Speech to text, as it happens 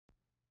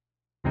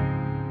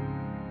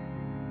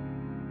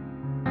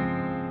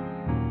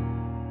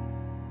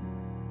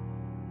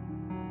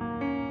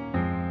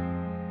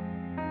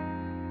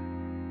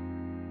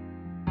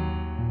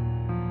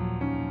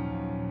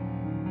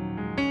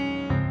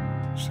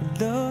She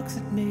looks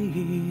at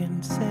me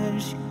and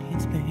says she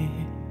needs me.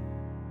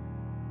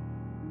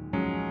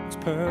 It's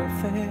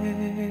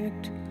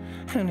perfect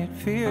and it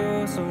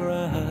feels so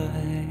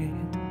right.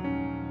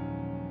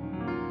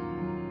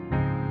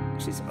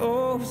 She's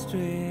always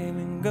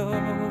dreaming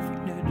of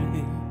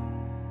unity,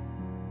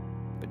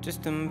 but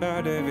just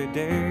about every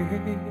day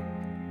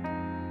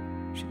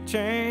she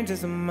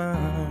changes her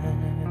mind.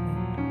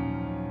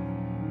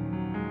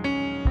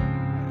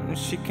 And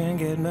she can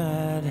get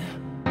mad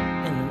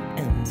in an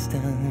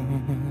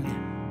instant,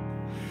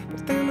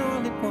 but then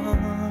all at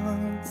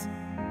once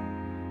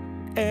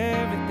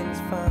everything's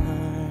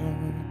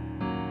fine.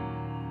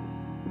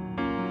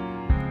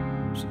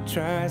 She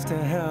tries to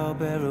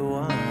help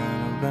everyone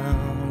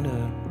around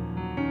her,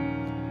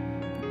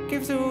 but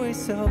gives away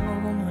so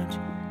much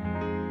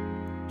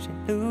she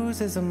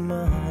loses her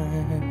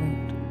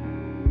mind.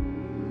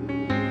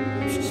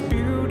 She's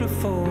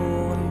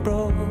beautiful and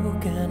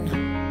broken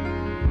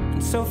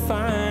and so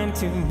fine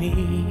to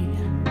me.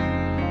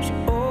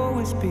 She'll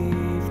always be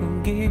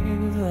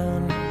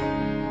forgiven,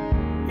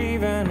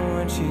 even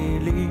when she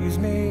leaves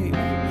me.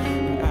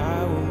 And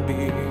I won't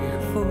be a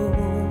fool,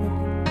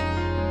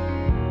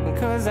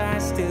 'cause I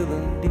still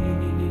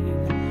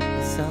believe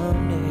that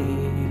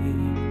someday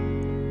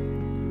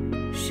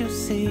she'll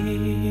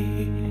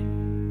see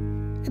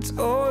it's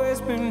always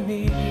been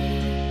me.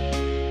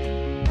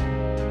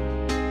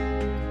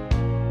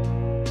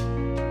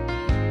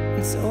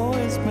 It's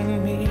always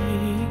been me.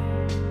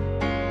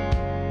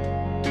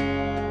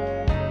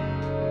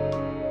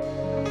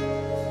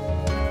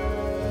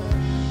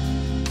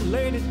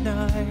 Late at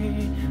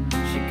night,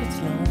 she gets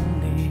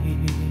lonely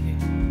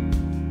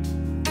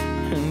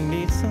and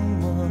needs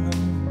someone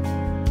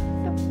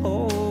to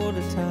hold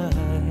her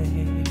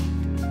tight.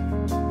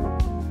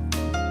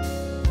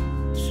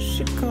 So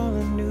she call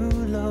a new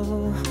love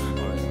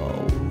or an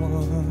old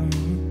one,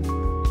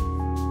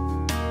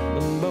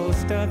 but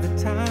most of the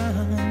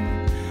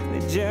time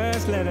they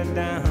just let her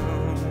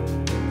down.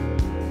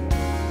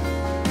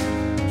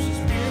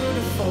 She's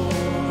beautiful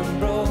and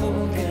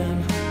broken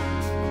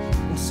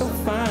and so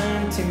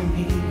fine to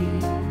me.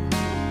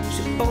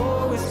 She'll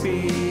always be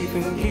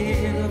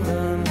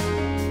forgiven,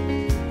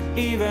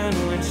 even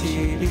when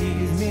she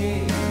leaves me.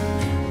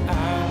 I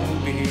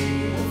won't be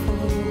a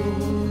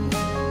fool,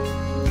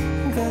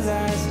 'cause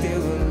I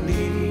still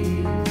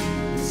believe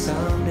that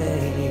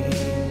someday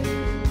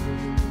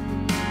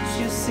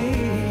she'll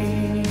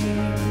see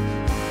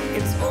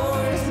it's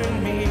always been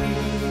me.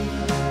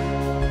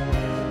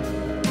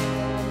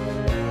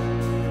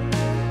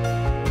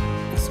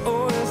 It's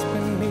always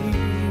been me.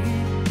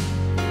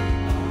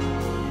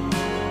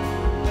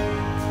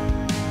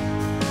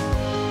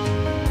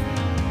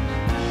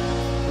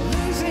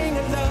 Losing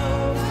a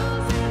love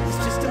is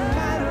just a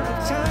matter of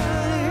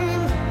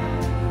time,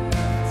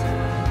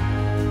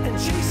 and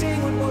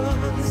chasing what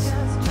was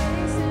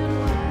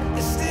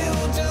is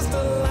still just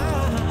a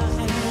lie.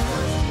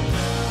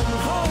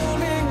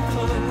 Holding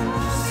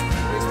close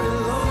makes me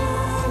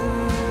long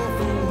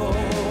for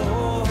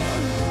more,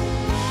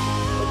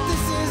 but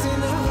this is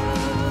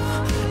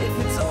enough if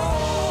it's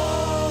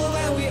all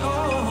that we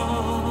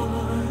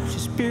are.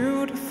 She's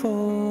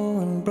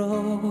beautiful and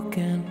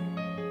broken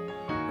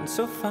and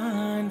so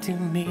fine to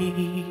me.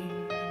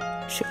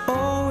 She'll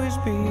always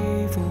be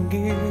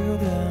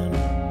forgiven,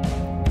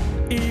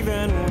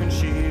 even when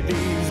she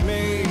leaves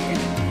me.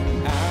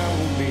 I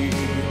will be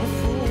a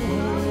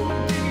fool,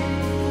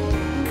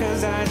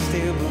 'cause I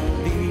still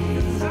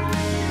believe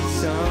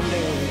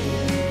someday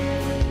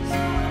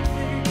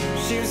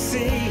she'll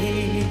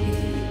see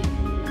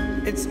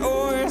it's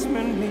always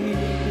been me.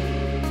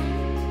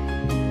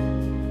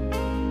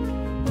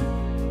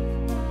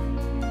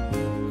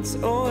 It's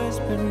always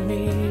been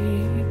me.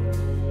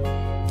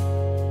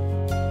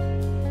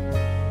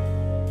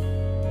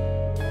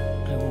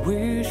 I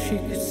wish she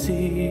could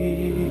see.